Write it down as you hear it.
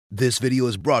This video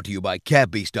is brought to you by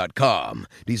catbeast.com.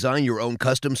 Design your own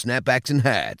custom snapbacks and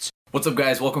hats. What's up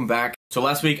guys, welcome back. So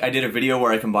last week I did a video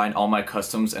where I combined all my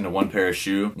customs into one pair of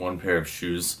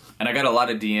shoes. And I got a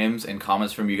lot of DMs and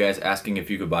comments from you guys asking if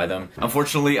you could buy them.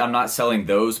 Unfortunately, I'm not selling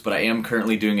those, but I am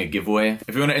currently doing a giveaway.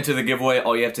 If you want to enter the giveaway,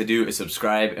 all you have to do is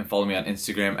subscribe and follow me on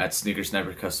Instagram at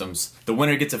SneakerSniperCustoms. The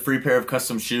winner gets a free pair of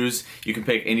custom shoes. You can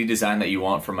pick any design that you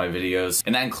want from my videos,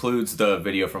 and that includes the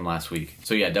video from last week.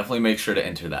 So yeah, definitely make sure to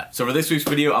enter that. So for this week's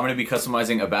video, I'm going to be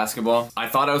customizing a basketball. I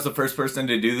thought I was the first person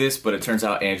to do this, but it turns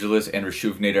out Angelus and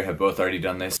Rejuvenator have both already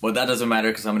done this. But that doesn't matter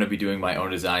because I'm going to be doing my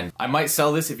own design. I might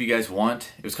sell this if you guys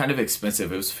want. It was kind of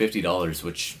expensive. It was $50,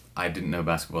 which I didn't know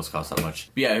basketballs cost that much.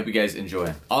 But yeah, I hope you guys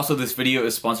enjoy. Also, this video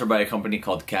is sponsored by a company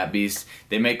called Catbeast.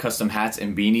 They make custom hats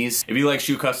and beanies. If you like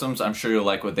shoe customs, I'm sure you'll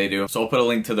like what they do. So I'll put a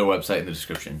link to their website in the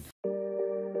description.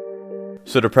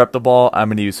 So to prep the ball, I'm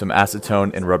going to use some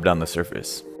acetone and rub down the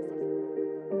surface.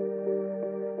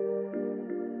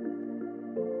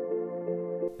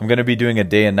 I'm going to be doing a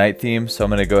day and night theme, so I'm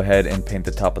going to go ahead and paint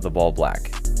the top of the ball black.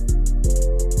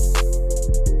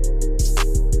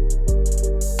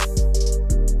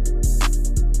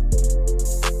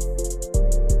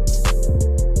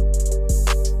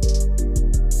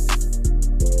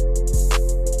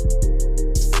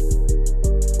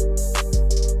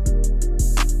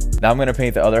 Now I'm going to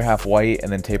paint the other half white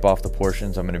and then tape off the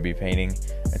portions I'm going to be painting.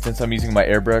 And since I'm using my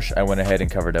airbrush, I went ahead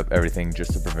and covered up everything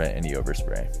just to prevent any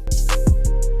overspray.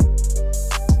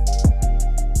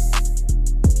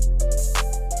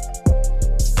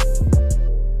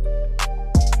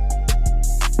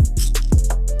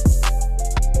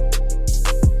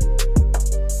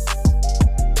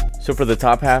 So for the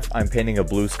top half, I'm painting a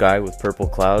blue sky with purple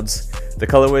clouds. The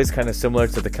colorway is kind of similar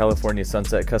to the California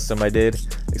Sunset custom I did,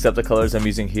 except the colors I'm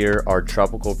using here are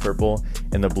tropical purple,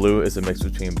 and the blue is a mix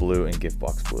between blue and gift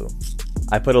box blue.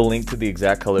 I put a link to the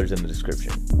exact colors in the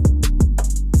description.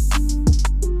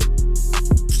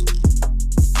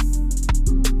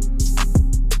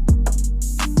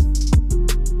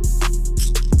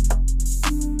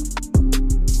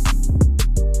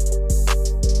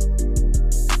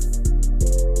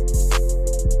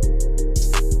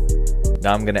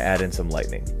 Now I'm going to add in some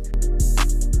lightning.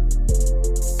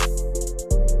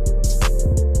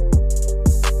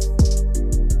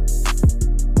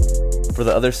 For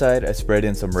the other side, I spread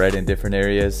in some red in different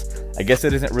areas. I guess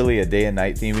it isn't really a day and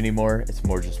night theme anymore, it's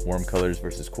more just warm colors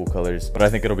versus cool colors, but I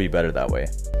think it'll be better that way.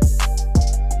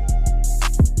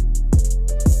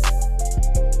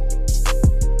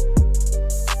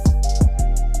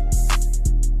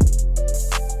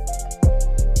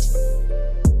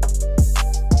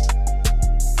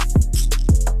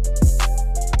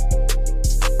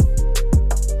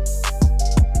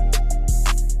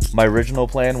 My original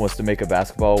plan was to make a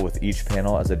basketball with each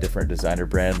panel as a different designer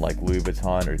brand like Louis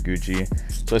Vuitton or Gucci,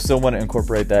 so I still want to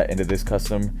incorporate that into this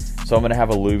custom, so I'm going to have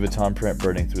a Louis Vuitton print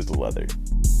burning through the leather.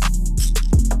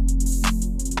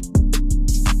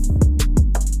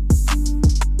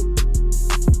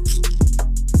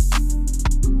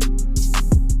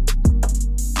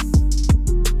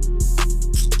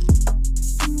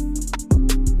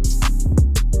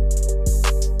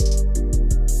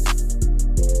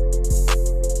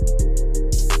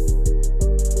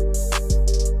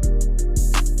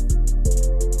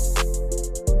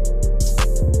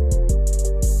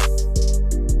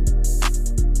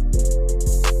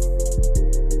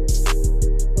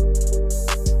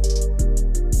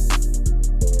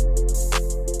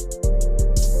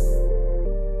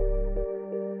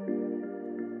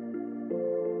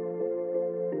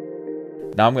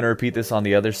 Now I'm going to repeat this on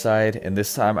the other side, and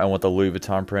this time I want the Louis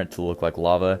Vuitton print to look like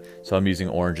lava, so I'm using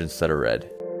orange instead of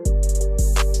red.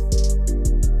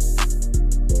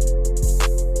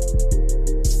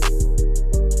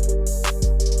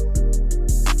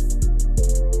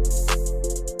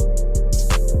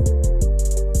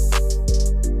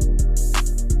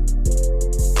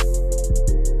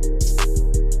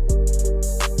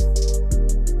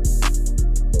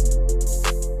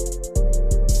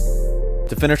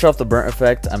 To finish off the burnt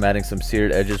effect, I'm adding some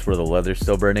seared edges where the leather's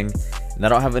still burning, and I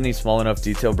don't have any small enough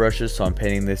detail brushes, so I'm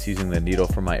painting this using the needle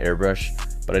from my airbrush,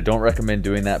 but I don't recommend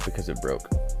doing that because it broke.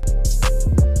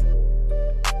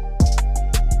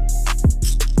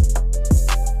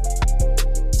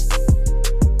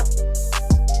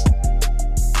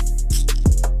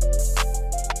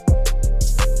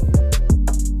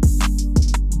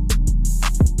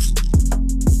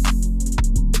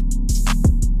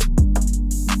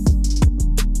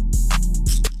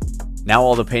 Now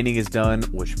all the painting is done,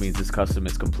 which means this custom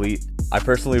is complete. I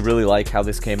personally really like how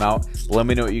this came out, but let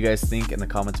me know what you guys think in the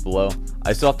comments below.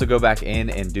 I still have to go back in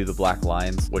and do the black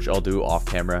lines, which I'll do off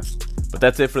camera. But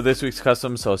that's it for this week's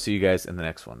custom, so I'll see you guys in the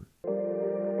next one.